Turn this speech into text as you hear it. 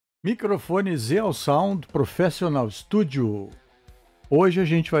Microfone Zealsound Professional Studio. Hoje a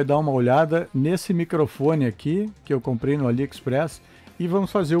gente vai dar uma olhada nesse microfone aqui que eu comprei no AliExpress e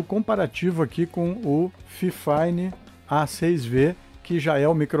vamos fazer o comparativo aqui com o Fifine A6V, que já é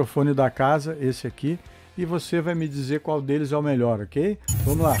o microfone da casa, esse aqui, e você vai me dizer qual deles é o melhor, ok?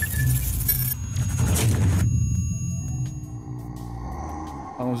 Vamos lá!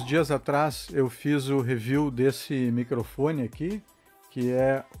 Há uns dias atrás eu fiz o review desse microfone aqui, que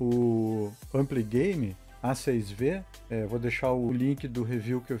é o Ampligame A6V. Vou deixar o link do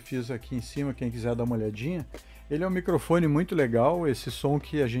review que eu fiz aqui em cima, quem quiser dar uma olhadinha. Ele é um microfone muito legal, esse som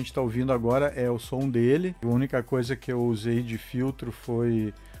que a gente está ouvindo agora é o som dele. A única coisa que eu usei de filtro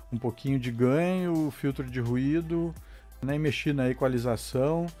foi um pouquinho de ganho, filtro de ruído, nem mexi na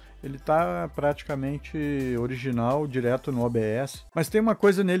equalização. Ele está praticamente original, direto no OBS. Mas tem uma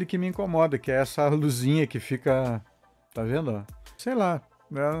coisa nele que me incomoda, que é essa luzinha que fica... Tá vendo, ó? Sei lá,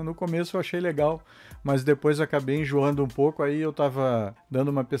 no começo eu achei legal, mas depois acabei enjoando um pouco, aí eu tava dando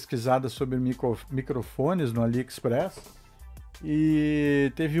uma pesquisada sobre microfones no AliExpress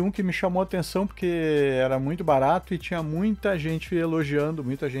e teve um que me chamou a atenção porque era muito barato e tinha muita gente elogiando,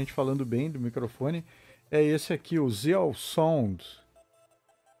 muita gente falando bem do microfone. É esse aqui, o Zealsound.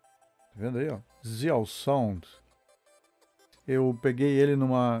 Tá vendo aí, ó? Zealsound. Eu peguei ele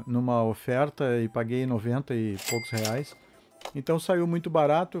numa oferta e paguei 90 e poucos reais. Então saiu muito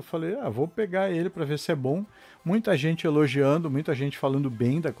barato, eu falei, vou pegar ele para ver se é bom. Muita gente elogiando, muita gente falando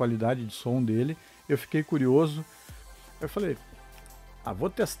bem da qualidade de som dele. Eu fiquei curioso. Eu falei, vou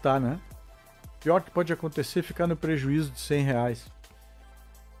testar, né? Pior que pode acontecer é ficar no prejuízo de 100 reais.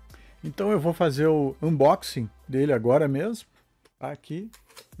 Então eu vou fazer o unboxing dele agora mesmo. Aqui,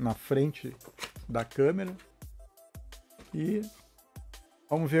 na frente da câmera. E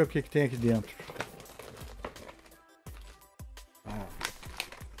vamos ver o que tem aqui dentro.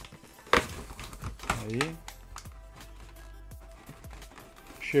 Aí.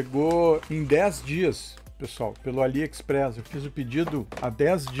 Chegou em 10 dias, pessoal, pelo AliExpress. Eu fiz o pedido há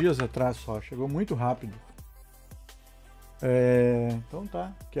 10 dias atrás só. Chegou muito rápido. Então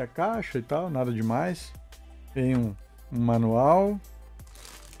tá. Aqui a caixa e tal, nada demais. Tem um manual.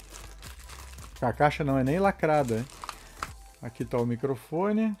 A caixa não é nem lacrada, hein? Aqui está o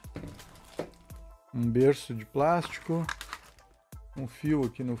microfone, um berço de plástico, um fio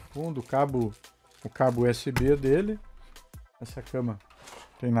aqui no fundo, o cabo USB dele. Essa cama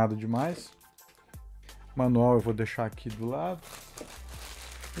não tem nada demais. Manual eu vou deixar aqui do lado.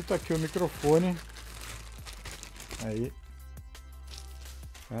 E tá aqui o microfone. Aí.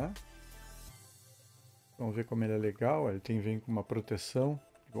 Vamos ver como ele é legal. Ele vem com uma proteção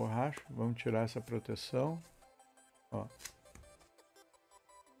de borracha. Vamos tirar essa proteção. Ó.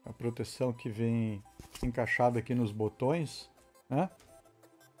 A proteção que vem encaixada aqui nos botões, né?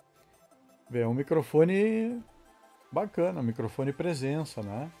 É um microfone bacana, um microfone presença,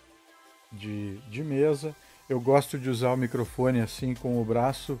 né? De mesa. Eu gosto de usar o microfone assim com o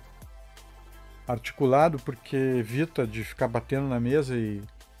braço articulado, porque evita de ficar batendo na mesa e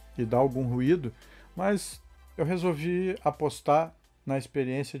dar algum ruído, mas eu resolvi apostar na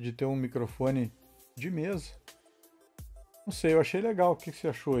experiência de ter um microfone de mesa. Não sei, eu achei legal. O que você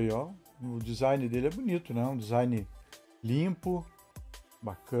achou aí, ó? O design dele é bonito, né? Um design limpo,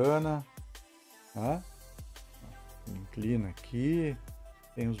 bacana. Tá? Inclina aqui.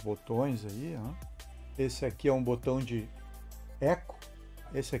 Tem os botões aí, ó. Esse aqui é um botão de eco.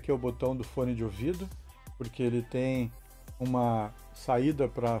 Esse aqui é o botão do fone de ouvido, porque ele tem uma saída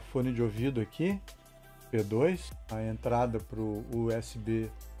para fone de ouvido aqui, P2, a entrada para o USB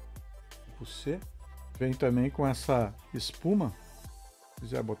tipo C. Vem também com essa espuma. Se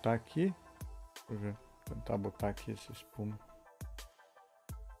quiser botar aqui, deixa eu ver, tentar botar aqui essa espuma.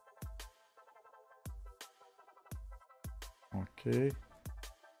 Ok.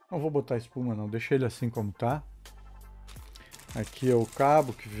 Não vou botar espuma não, deixa ele assim como tá. Aqui é o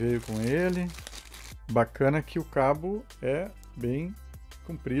cabo que veio com ele. Bacana que o cabo é bem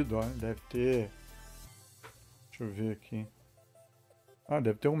comprido, ó. Deve ter... Deixa eu ver aqui.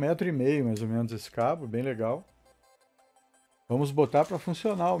 Deve ter 1,5 m mais ou menos esse cabo, bem legal. Vamos botar para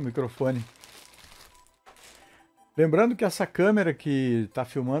funcionar o microfone. Lembrando que essa câmera que está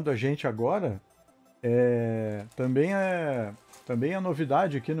filmando a gente agora também é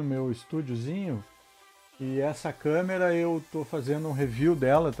novidade aqui no meu estúdiozinho. E essa câmera eu estou fazendo um review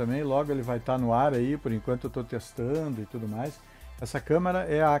dela também, logo ele vai estar no ar aí, por enquanto eu estou testando e tudo mais. Essa câmera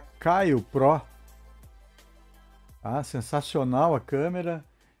é a Kiyo Pro. Sensacional a câmera.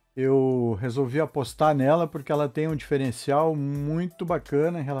 Eu resolvi apostar nela porque ela tem um diferencial muito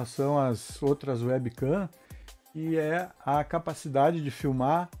bacana em relação às outras webcam, e é a capacidade de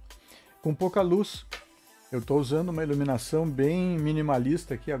filmar com pouca luz. Eu estou usando uma iluminação bem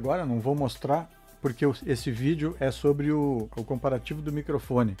minimalista aqui agora, não vou mostrar, porque esse vídeo é sobre o comparativo do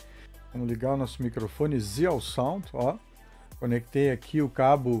microfone. Vamos ligar o nosso microfone Zealsound, ó. Conectei aqui o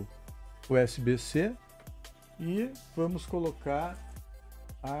cabo USB-C e vamos colocar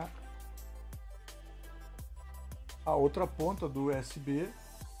a outra ponta do USB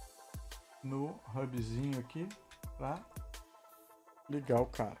no hubzinho aqui para ligar o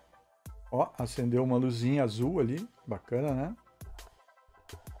cara. Ó, acendeu uma luzinha azul ali, bacana, né?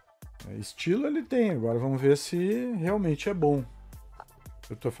 Estilo ele tem, agora vamos ver se realmente é bom.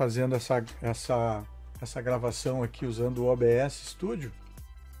 Eu estou fazendo essa gravação aqui usando o OBS Studio,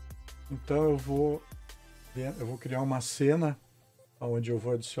 então eu vou criar uma cena onde eu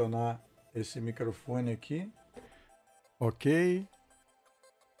vou adicionar esse microfone aqui. Ok,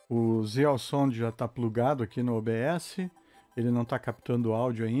 o Zealsound já está plugado aqui no OBS. Ele não está captando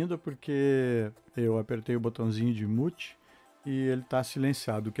áudio ainda porque eu apertei o botãozinho de mute e ele está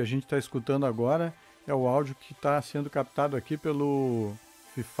silenciado. O que a gente está escutando agora é o áudio que está sendo captado aqui pelo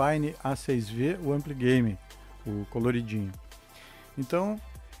Fifine A6V, o Ampligame, o coloridinho. Então,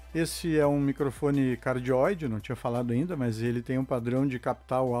 esse é um microfone cardioide, não tinha falado ainda, mas ele tem um padrão de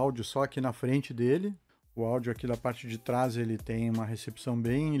captar o áudio só aqui na frente dele. O áudio aqui da parte de trás ele tem uma recepção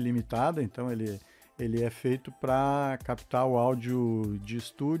bem limitada, então ele é feito para captar o áudio de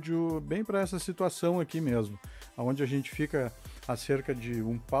estúdio bem para essa situação aqui mesmo, onde a gente fica a cerca de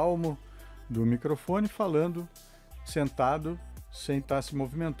um palmo do microfone falando sentado sem estar se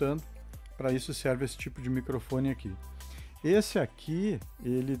movimentando. Para isso serve esse tipo de microfone aqui. Esse aqui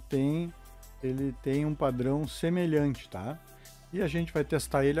ele tem um padrão semelhante, tá? E a gente vai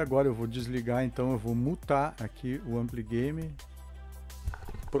testar ele agora. Eu vou desligar, então eu vou mutar aqui o Ampligame.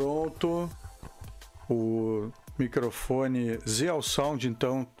 Pronto. O microfone Zealsound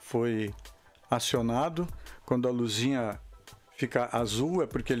então foi acionado. Quando a luzinha fica azul é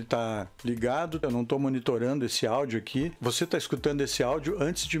porque ele está ligado. Eu não estou monitorando esse áudio aqui. Você está escutando esse áudio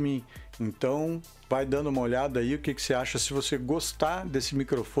antes de mim. Então vai dando uma olhada aí o que você acha. Se você gostar desse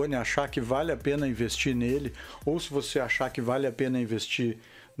microfone, achar que vale a pena investir nele, ou se você achar que vale a pena investir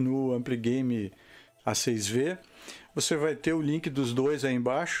no Ampligame A6V, você vai ter o link dos dois aí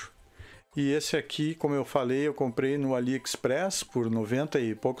embaixo. E esse aqui, como eu falei, eu comprei no AliExpress por 90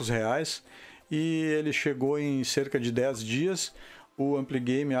 e poucos reais e ele chegou em cerca de 10 dias. O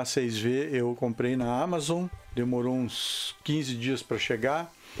Ampligame A6V eu comprei na Amazon, demorou uns 15 dias para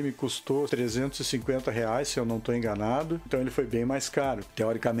chegar. Me custou 350 reais, se eu não estou enganado, então ele foi bem mais caro.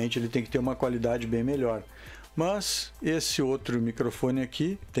 Teoricamente ele tem que ter uma qualidade bem melhor. Mas esse outro microfone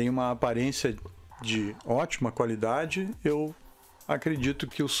aqui tem uma aparência de ótima qualidade. Eu acredito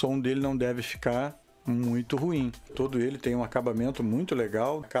que o som dele não deve ficar muito ruim. Todo ele tem um acabamento muito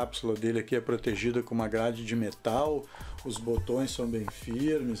legal. A cápsula dele aqui é protegida com uma grade de metal. Os botões são bem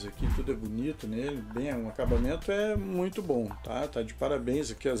firmes aqui, tudo é bonito nele. O acabamento é muito bom, tá? Tá de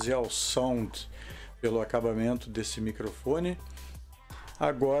parabéns aqui a Zealsound pelo acabamento desse microfone.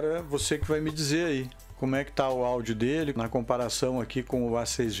 Agora você que vai me dizer aí como é que tá o áudio dele na comparação aqui com o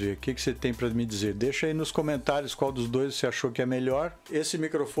A6V. O que você tem para me dizer? Deixa aí nos comentários qual dos dois você achou que é melhor. Esse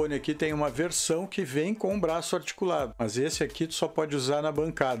microfone aqui tem uma versão que vem com o braço articulado, mas esse aqui tu só pode usar na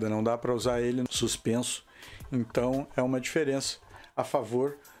bancada, não dá para usar ele no suspenso. Então é uma diferença a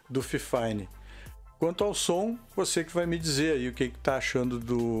favor do Fifine. Quanto ao som, você que vai me dizer aí o que está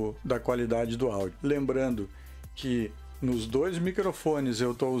achando da qualidade do áudio. Lembrando que nos dois microfones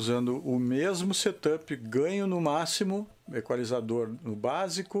eu estou usando o mesmo setup, ganho no máximo, equalizador no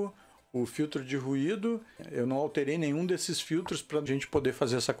básico, o filtro de ruído. Eu não alterei nenhum desses filtros para a gente poder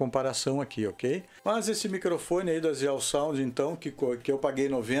fazer essa comparação aqui, ok? Mas esse microfone aí da Zealsound, então, que eu paguei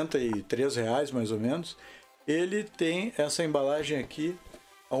 93 reais mais ou menos, ele tem essa embalagem aqui,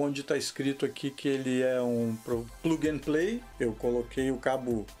 onde está escrito aqui que ele é um plug and play. Eu coloquei o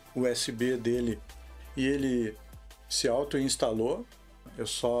cabo USB dele e ele se auto-instalou. Eu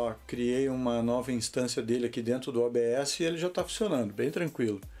só criei uma nova instância dele aqui dentro do OBS e ele já está funcionando, bem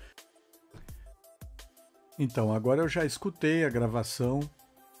tranquilo. Então, agora eu já escutei a gravação,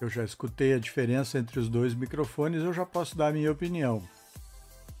 eu já escutei a diferença entre os dois microfones, eu já posso dar a minha opinião.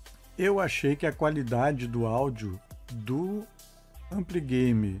 Eu achei que a qualidade do áudio do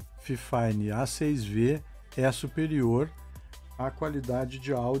Ampligame Fifine A6V é superior à qualidade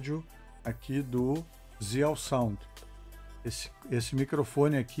de áudio aqui do Zealsound. Esse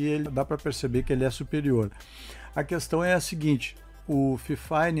microfone aqui, dá para perceber que ele é superior. A questão é a seguinte: o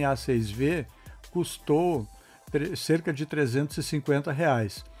Fifine A6V custou cerca de 350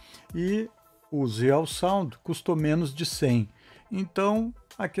 reais e o Zealsound custou menos de 100. Então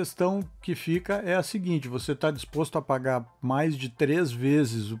A questão que fica é a seguinte: você está disposto a pagar mais de 3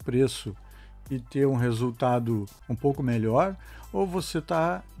 vezes o preço e ter um resultado um pouco melhor, ou você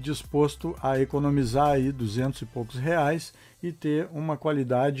está disposto a economizar aí 200 e poucos reais e ter uma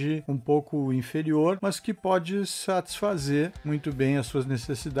qualidade um pouco inferior, mas que pode satisfazer muito bem as suas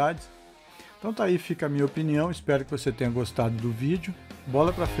necessidades? Então tá aí, fica a minha opinião, espero que você tenha gostado do vídeo.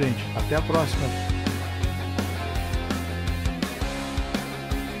 Bola pra frente, até a próxima!